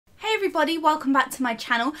everybody, welcome back to my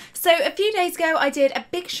channel. So a few days ago I did a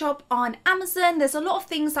big shop on Amazon. There's a lot of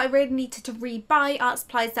things that I really needed to rebuy, art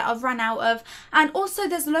supplies that I've run out of, and also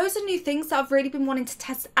there's loads of new things that I've really been wanting to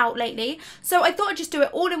test out lately. So I thought I'd just do it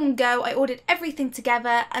all in one go. I ordered everything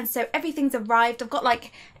together and so everything's arrived. I've got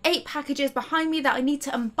like 8 packages behind me that I need to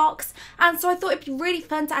unbox, and so I thought it'd be really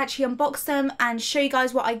fun to actually unbox them and show you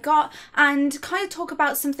guys what I got and kind of talk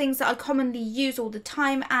about some things that I commonly use all the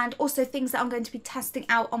time and also things that I'm going to be testing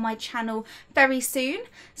out on my channel very soon.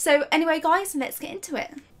 So anyway guys, let's get into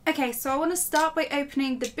it. Okay, so I want to start by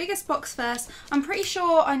opening the biggest box first. I'm pretty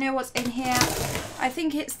sure I know what's in here. I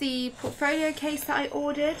think it's the portfolio case that I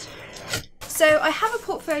ordered. So I have a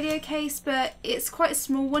portfolio case, but it's quite a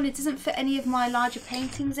small one. It doesn't fit any of my larger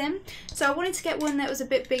paintings in. So I wanted to get one that was a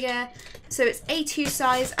bit bigger. So it's A2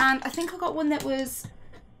 size, and I think I got one that was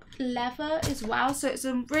leather as well. So it's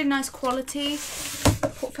a really nice quality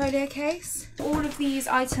portfolio case. All of these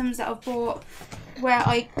items that I've bought, where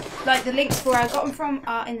I like the links for where I got them from,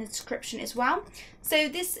 are in the description as well. So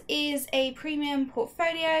this is a premium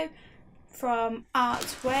portfolio from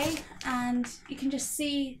Artway, and you can just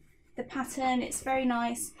see the pattern. It's very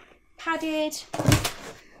nice, padded.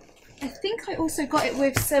 I think I also got it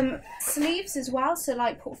with some sleeves as well, so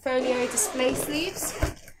like portfolio display sleeves.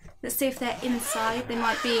 Let's see if they're inside. They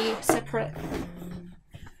might be separate.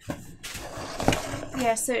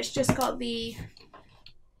 Yeah, so it's just got the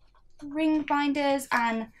ring binders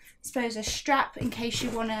and I suppose a strap in case you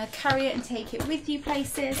want to carry it and take it with you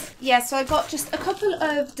places. Yeah, so I got just a couple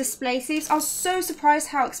of display sleeves. I was so surprised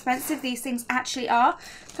how expensive these things actually are.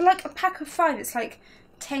 For like a pack of 5, it's like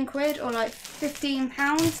 10 quid or like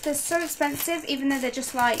 £15. They're so expensive, even though they're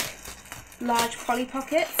just like large Polly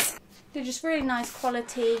Pockets. They're just really nice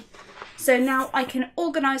quality. So now I can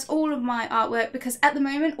organise all of my artwork, because at the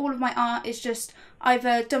moment all of my art is just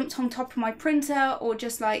either dumped on top of my printer or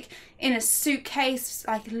just like in a suitcase,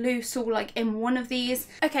 like loose, or like in one of these.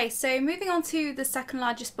 Okay, so moving on to the second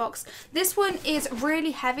largest box. This one is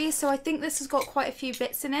really heavy, so I think this has got quite a few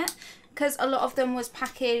bits in it, because a lot of them was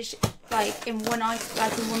packaged like in one item,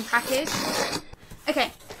 like in one package.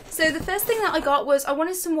 Okay, so the first thing that I got was I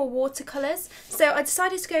wanted some more watercolours, so I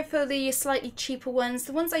decided to go for the slightly cheaper ones.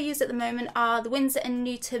 The ones I use at the moment are the Winsor &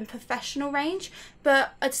 Newton Professional range,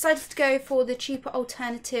 but I decided to go for the cheaper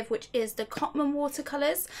alternative, which is the Cotman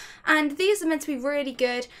watercolours, and these are meant to be really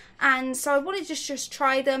good, and so I wanted to just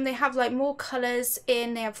try them. They have like more colours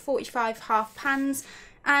in, they have 45 half pans,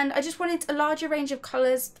 and I just wanted a larger range of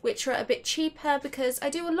colours which are a bit cheaper, because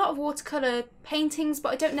I do a lot of watercolour paintings but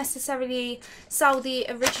I don't necessarily sell the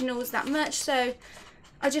originals that much, so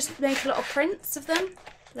I just make a lot of prints of them.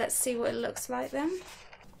 Let's see what it looks like then.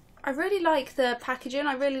 I really like the packaging.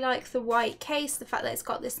 I really like the white case, the fact that it's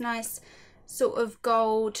got this nice sort of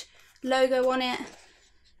gold logo on it.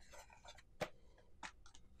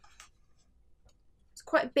 It's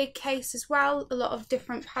quite a big case as well, a lot of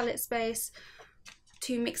different palette space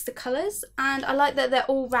to mix the colours, and I like that they're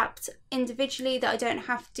all wrapped individually, that I don't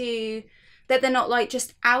have to, that they're not like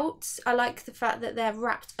just out. I like the fact that they're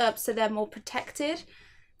wrapped up so they're more protected.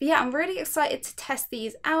 But yeah, I'm really excited to test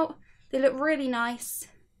these out. They look really nice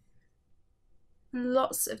and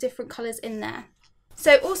lots of different colours in there.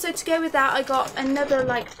 So also to go with that, I got another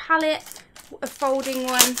like palette, a folding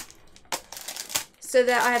one, so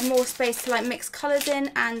that I have more space to like mix colours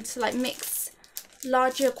in and to like mix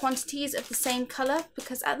larger quantities of the same colour,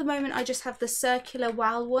 because at the moment I just have the circular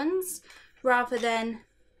WOW ones rather than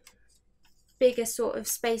bigger sort of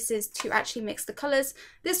spaces to actually mix the colours.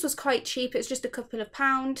 This was quite cheap, it's just a couple of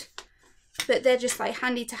 £, but they're just like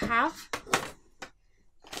handy to have.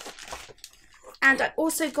 And I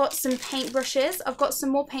also got some paintbrushes. I've got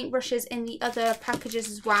some more paintbrushes in the other packages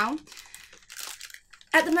as well.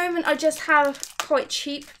 At the moment I just have quite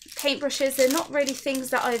cheap paintbrushes. They're not really things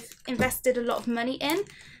that I've invested a lot of money in,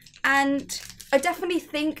 and I definitely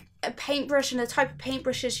think a paintbrush and the type of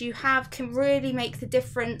paintbrushes you have can really make the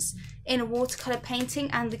difference in a watercolour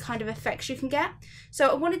painting and the kind of effects you can get. So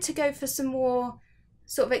I wanted to go for some more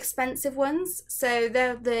sort of expensive ones. So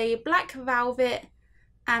they're the black velvet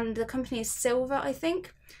and the company is silver, I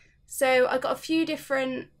think. So I got a few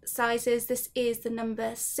different sizes. This is the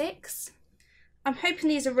number 6. I'm hoping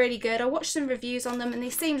these are really good. I watched some reviews on them and they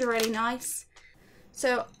seemed really nice.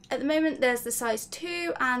 So at the moment there's the size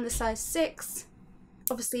 2 and the size 6.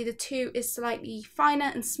 Obviously the 2 is slightly finer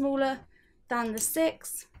and smaller than the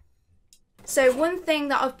 6. So one thing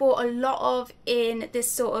that I've bought a lot of in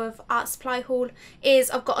this sort of art supply haul is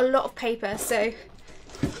I've got a lot of paper. So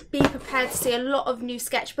be prepared to see a lot of new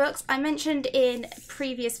sketchbooks. I mentioned in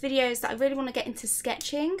previous videos that I really want to get into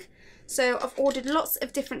sketching. So I've ordered lots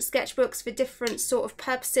of different sketchbooks for different sort of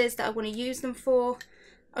purposes that I want to use them for.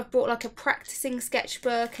 I've bought like a practicing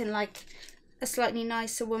sketchbook and like a slightly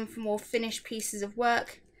nicer one for more finished pieces of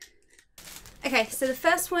work. Okay, so the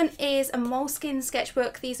first one is a moleskin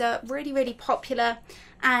sketchbook. These are really, really popular,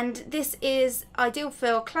 and this is ideal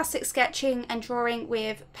for classic sketching and drawing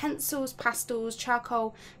with pencils, pastels,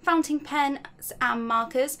 charcoal, fountain pens and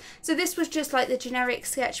markers. So this was just like the generic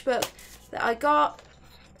sketchbook that I got.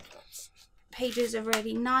 Pages are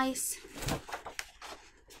really nice.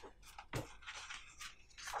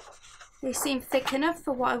 They seem thick enough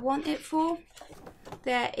for what I want it for.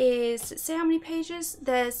 There is, say how many pages?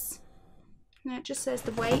 No, it just says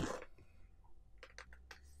the weight.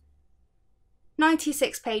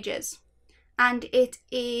 96 pages. And it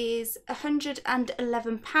is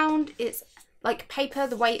 £111. It's like paper,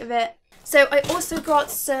 the weight of it. So I also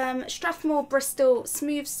got some Strathmore Bristol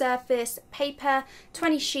smooth surface paper,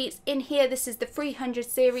 20 sheets in here. This is the 300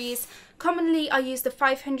 series. Commonly I use the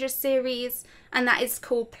 500 series, and that is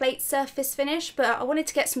called plate surface finish, but I wanted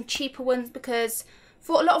to get some cheaper ones because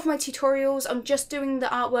for a lot of my tutorials, I'm just doing the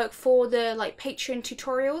artwork for the like Patreon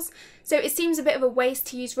tutorials. So it seems a bit of a waste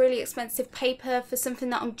to use really expensive paper for something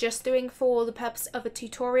that I'm just doing for the purpose of a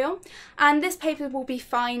tutorial. And this paper will be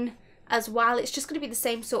fine as well. It's just going to be the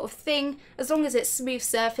same sort of thing. As long as it's smooth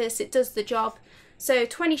surface, it does the job. So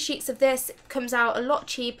 20 sheets of this comes out a lot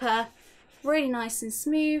cheaper. Really nice and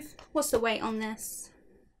smooth. What's the weight on this?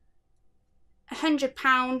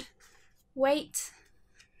 £100 weight.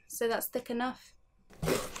 So that's thick enough.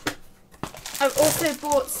 I've also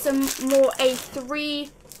bought some more A3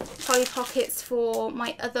 Polly Pockets for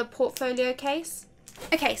my other portfolio case.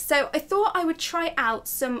 Okay, so I thought I would try out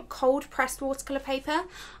some cold pressed watercolour paper.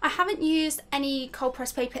 I haven't used any cold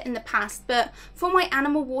pressed paper in the past, but for my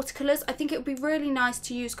animal watercolours, I think it would be really nice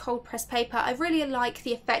to use cold pressed paper. I really like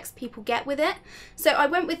the effects people get with it. So I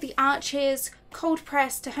went with the Arches cold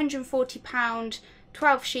pressed £140,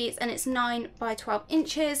 12 sheets, and it's 9 by 12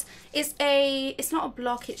 inches. It's not a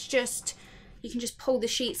block, it's just, you can just pull the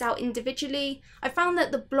sheets out individually. I found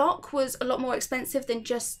that the block was a lot more expensive than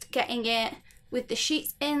just getting it with the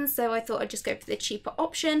sheets in, so I thought I'd just go for the cheaper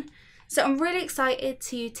option. So I'm really excited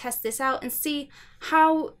to test this out and see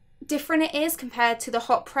how different it is compared to the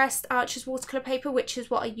hot pressed Arches watercolour paper, which is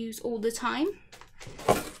what I use all the time.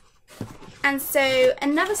 And so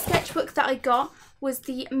another sketchbook that I got was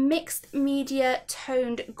the mixed media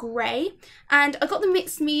toned grey, and I got the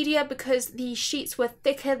mixed media because the sheets were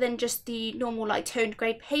thicker than just the normal like toned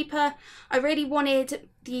grey paper. I really wanted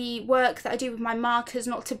the work that I do with my markers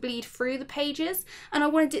not to bleed through the pages, and I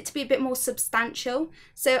wanted it to be a bit more substantial,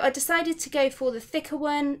 so I decided to go for the thicker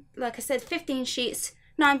one. Like I said, 15 sheets,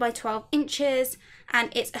 9 by 12 inches,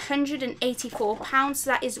 and it's £184,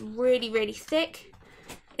 so that is really, really thick.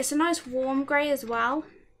 It's a nice warm grey as well.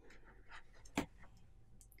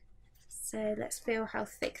 So let's feel how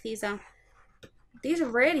thick these are. These are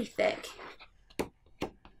really thick.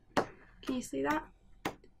 Can you see that?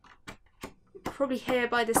 Probably hear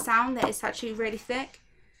by the sound that it's actually really thick.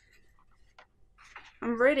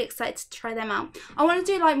 I'm really excited to try them out. I want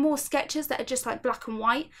to do like more sketches that are just like black and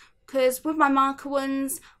white, because with my marker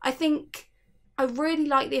ones, I think I really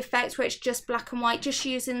like the effect where it's just black and white, just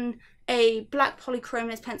using a black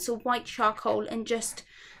polychromos pencil, white charcoal, and just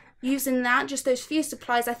using that, just those few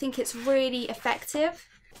supplies. I think it's really effective.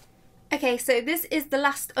 Okay, so this is the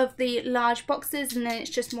last of the large boxes, and then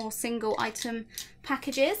it's just more single item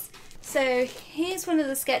packages. So here's one of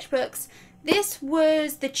the sketchbooks. This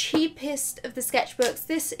was the cheapest of the sketchbooks.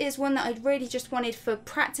 This is one that I really just wanted for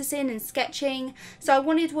practicing and sketching. So I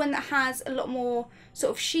wanted one that has a lot more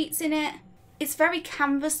sort of sheets in it. It's very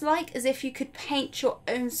canvas-like, as if you could paint your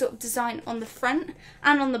own sort of design on the front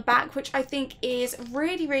and on the back, which I think is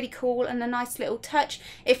really, really cool and a nice little touch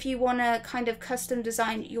if you want to kind of custom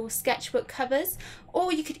design your sketchbook covers.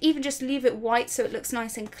 Or you could even just leave it white so it looks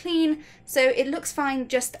nice and clean. So it looks fine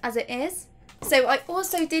just as it is. So I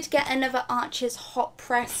also did get another Arches hot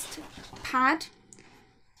pressed pad.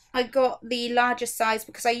 I got the largest size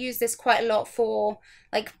because I use this quite a lot for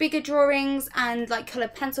like bigger drawings and like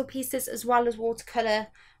coloured pencil pieces as well as watercolour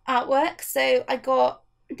artwork. So I got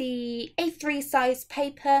the A3 size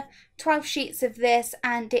paper, 12 sheets of this,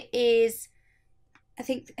 and it is I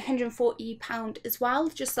think £140 as well,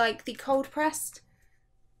 just like the cold pressed.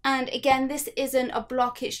 And again, this isn't a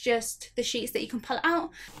block, it's just the sheets that you can pull out.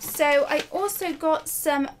 So I also got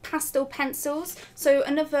some pastel pencils. So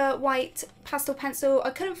another white pastel pencil. I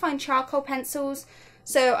couldn't find charcoal pencils,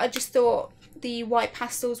 so I just thought the white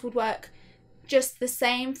pastels would work just the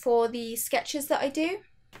same for the sketches that I do.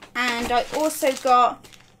 And I also got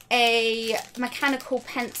a mechanical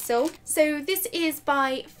pencil. So this is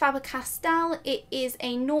by Pastel. It is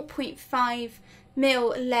a 0.5mm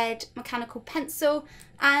lead mechanical pencil,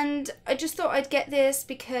 and I just thought I'd get this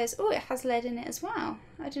because, oh, it has lead in it as well.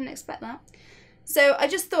 I didn't expect that. So I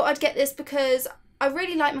just thought I'd get this because I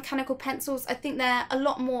really like mechanical pencils. I think they're a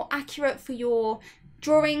lot more accurate for your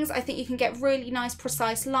drawings. I think you can get really nice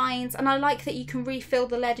precise lines, and I like that you can refill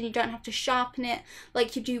the lead and you don't have to sharpen it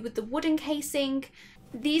like you do with the wooden casing.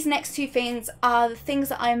 These next two things are the things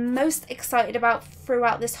that I'm most excited about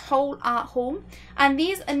throughout this whole art haul, and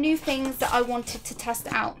these are new things that I wanted to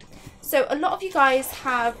test out. So a lot of you guys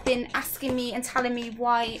have been asking me and telling me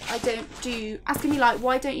why I don't do, asking me like,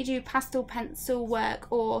 why don't you do pastel pencil work,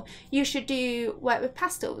 or you should do work with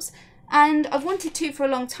pastels. And I've wanted to for a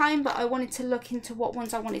long time, but I wanted to look into what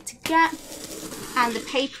ones I wanted to get and the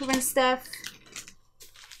paper and stuff.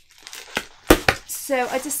 So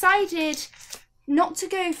I decided not to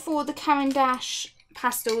go for the Caran d'Ache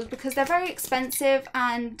pastels because they're very expensive,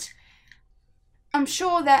 and I'm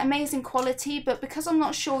sure they're amazing quality, but because I'm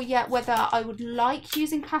not sure yet whether I would like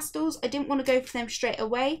using pastels, I didn't want to go for them straight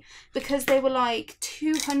away because they were like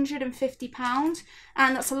 £250,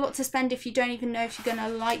 and that's a lot to spend if you don't even know if you're going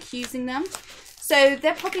to like using them. So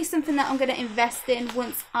they're probably something that I'm going to invest in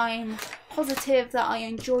once I'm positive that I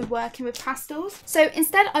enjoy working with pastels. So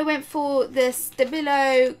instead I went for the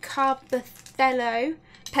Stabilo Carbothello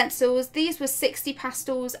pencils. These were 60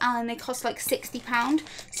 pastels and they cost like £60,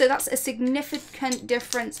 so that's a significant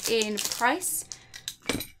difference in price.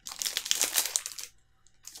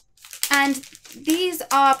 And these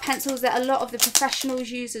are pencils that a lot of the professionals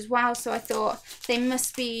use as well, so I thought they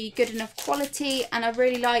must be good enough quality, and I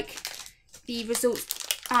really like the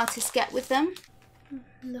results artists get with them.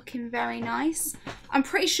 Looking very nice. I'm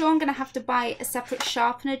pretty sure I'm going to have to buy a separate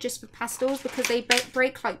sharpener just for pastels because they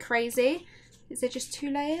break like crazy. Is there just 2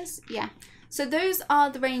 layers? Yeah. So those are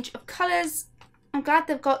the range of colours. I'm glad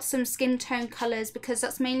they've got some skin tone colours because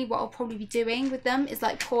that's mainly what I'll probably be doing with them, is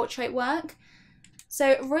like portrait work.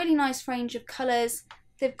 So a really nice range of colours.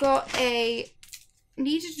 They've got a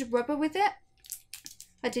kneaded rubber with it.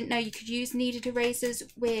 I didn't know you could use kneaded erasers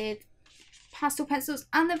with pastel pencils,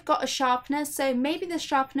 and they've got a sharpener, so maybe the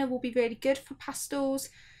sharpener will be really good for pastels,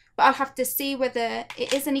 but I'll have to see whether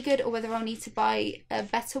it is any good or whether I'll need to buy a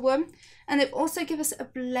better one. And they've also given us a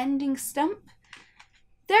blending stump.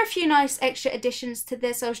 There are a few nice extra additions to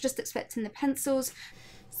this. I was just expecting the pencils.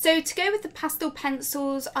 So to go with the pastel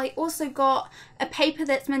pencils, I also got a paper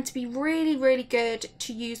that's meant to be really, really good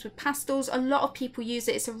to use with pastels. A lot of people use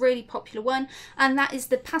it. It's a really popular one, and that is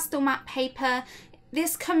the Pastel Matte paper.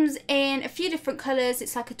 This comes in a few different colours.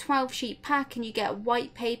 It's like a 12-sheet pack, and you get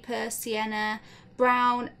white paper, sienna,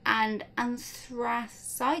 brown, and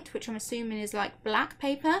anthracite, which I'm assuming is like black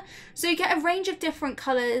paper. So you get a range of different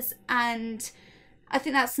colours, and I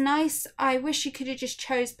think that's nice. I wish you could have just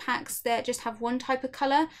chose packs that just have one type of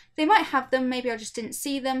colour. They might have them, maybe I just didn't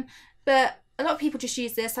see them, but a lot of people just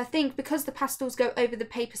use this. I think because the pastels go over the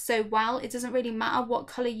paper so well, it doesn't really matter what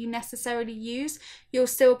colour you necessarily use. You'll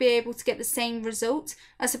still be able to get the same result.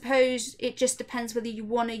 I suppose it just depends whether you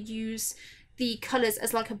want to use the colours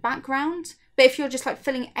as like a background. But if you're just like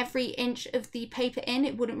filling every inch of the paper in,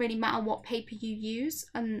 it wouldn't really matter what paper you use.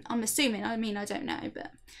 I'm assuming, I mean, I don't know,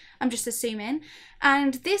 but I'm just assuming.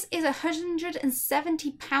 And this is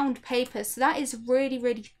 £170 paper, so that is really,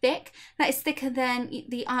 really thick. That is thicker than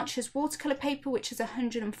the Archer's watercolour paper, which is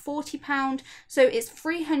 £140. So it's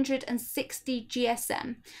 360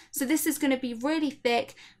 GSM. So this is going to be really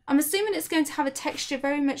thick. I'm assuming it's going to have a texture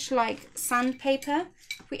very much like sandpaper.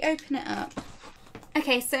 If we open it up.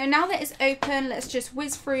 Okay, so now that it's open, let's just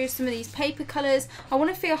whiz through some of these paper colours. I want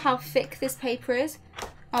to feel how thick this paper is.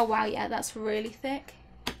 Oh wow, yeah, that's really thick.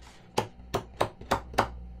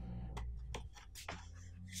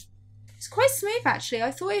 It's quite smooth actually.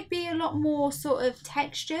 I thought it'd be a lot more sort of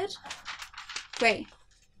textured. Wait,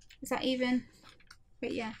 is that even?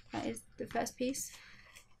 Wait, yeah, that is the first piece.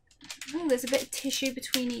 Oh, there's a bit of tissue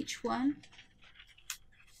between each one.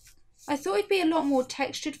 I thought it'd be a lot more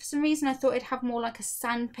textured for some reason. I thought it'd have more like a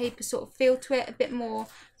sandpaper sort of feel to it, a bit more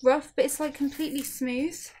rough, but it's like completely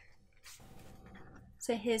smooth.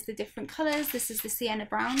 So here's the different colours. This is the sienna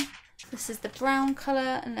brown. This is the brown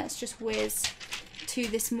colour, and let's just whiz to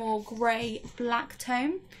this more grey black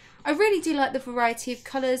tone. I really do like the variety of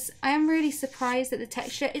colours. I am really surprised at the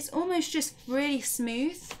texture. It's almost just really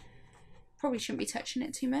smooth. Probably shouldn't be touching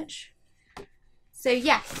it too much. So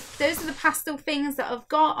yeah, those are the pastel things that I've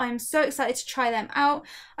got. I'm so excited to try them out.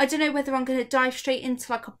 I don't know whether I'm going to dive straight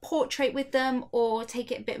into like a portrait with them or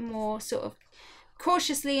take it a bit more sort of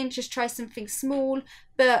cautiously and just try something small.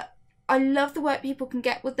 But I love the work people can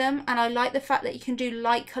get with them, and I like the fact that you can do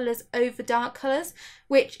light colours over dark colours,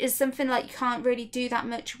 which is something like you can't really do that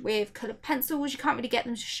much with coloured pencils. You can't really get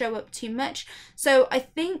them to show up too much. So I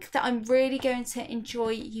think that I'm really going to enjoy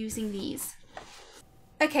using these.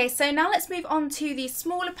 Okay, so now let's move on to the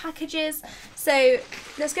smaller packages. So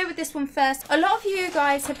let's go with this one first. A lot of you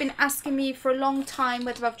guys have been asking me for a long time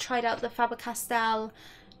whether I've tried out the Faber-Castell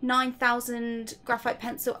 9000 graphite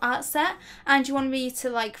pencil art set, and you want me to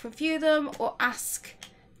like review them or ask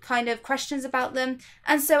kind of questions about them.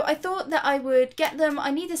 And so I thought that I would get them. I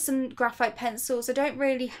needed some graphite pencils. I don't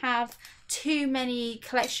really have too many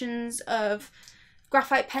collections of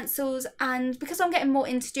graphite pencils, and because I'm getting more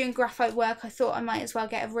into doing graphite work, I thought I might as well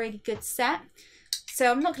get a really good set. So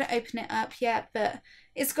I'm not going to open it up yet, but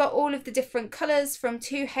it's got all of the different colours from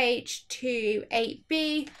 2H to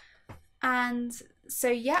 8B, and so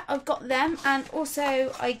yeah, I've got them. And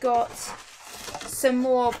also I got some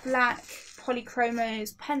more black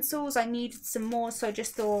Polychromos pencils. I needed some more, so I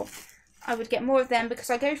just thought I would get more of them because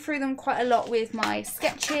I go through them quite a lot with my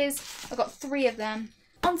sketches. I got 3 of them.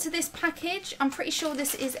 Onto this package, I'm pretty sure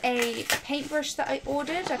this is a paintbrush that I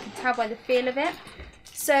ordered. I can tell by the feel of it.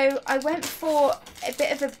 So I went for a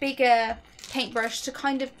bit of a bigger paintbrush to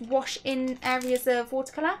kind of wash in areas of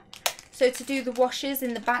watercolour. So to do the washes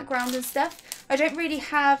in the background and stuff. I don't really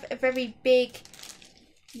have a very big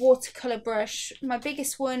watercolour brush. My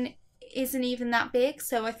biggest one isn't even that big,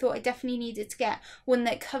 so I thought I definitely needed to get one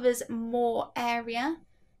that covers more area.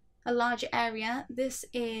 A larger area. This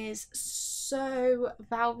is so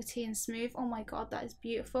velvety and smooth. Oh my god, that is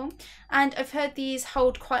beautiful. And I've heard these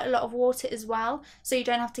hold quite a lot of water as well, so you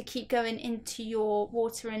don't have to keep going into your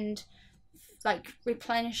water and like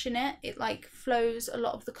replenishing it. It like flows a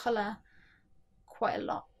lot of the colour quite a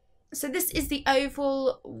lot. So this is the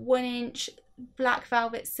oval 1-inch black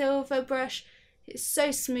velvet silver brush. It's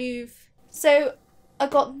so smooth. So I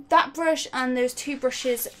got that brush and those 2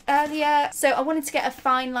 brushes earlier. So I wanted to get a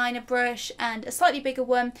fine liner brush and a slightly bigger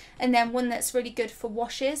one, and then one that's really good for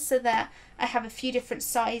washes, so that I have a few different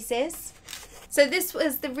sizes. So this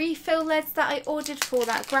was the refill leads that I ordered for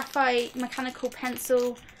that graphite mechanical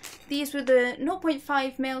pencil. These were the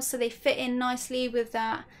 0.5mm, so they fit in nicely with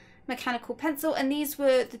that mechanical pencil, and these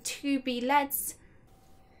were the 2B leads.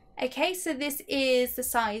 Okay, so this is the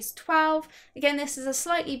size 12. Again, this is a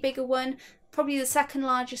slightly bigger one. Probably the second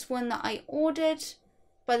largest one that I ordered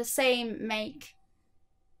by the same make.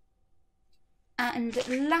 And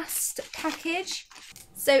last package.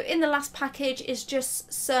 So in the last package is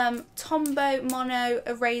just some Tombow Mono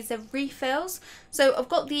Eraser refills. So I've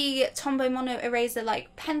got the Tombow Mono Eraser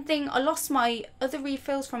like pen thing. I lost my other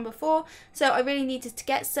refills from before, so I really needed to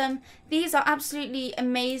get some. These are absolutely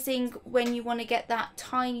amazing when you want to get that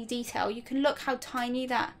tiny detail. You can look how tiny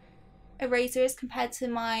that eraser is compared to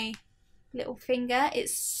my little finger.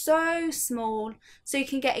 It's so small, so you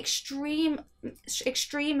can get extremely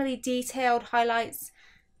detailed highlights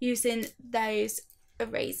using those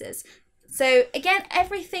erasers. So again,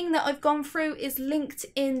 everything that I've gone through is linked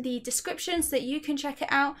in the description so that you can check it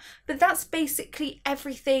out, but that's basically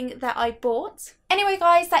everything that I bought. Anyway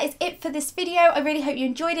guys, that is it for this video. I really hope you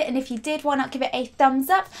enjoyed it, and if you did, why not give it a thumbs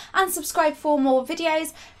up and subscribe for more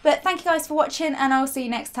videos. But thank you guys for watching, and I'll see you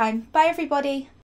next time. Bye everybody.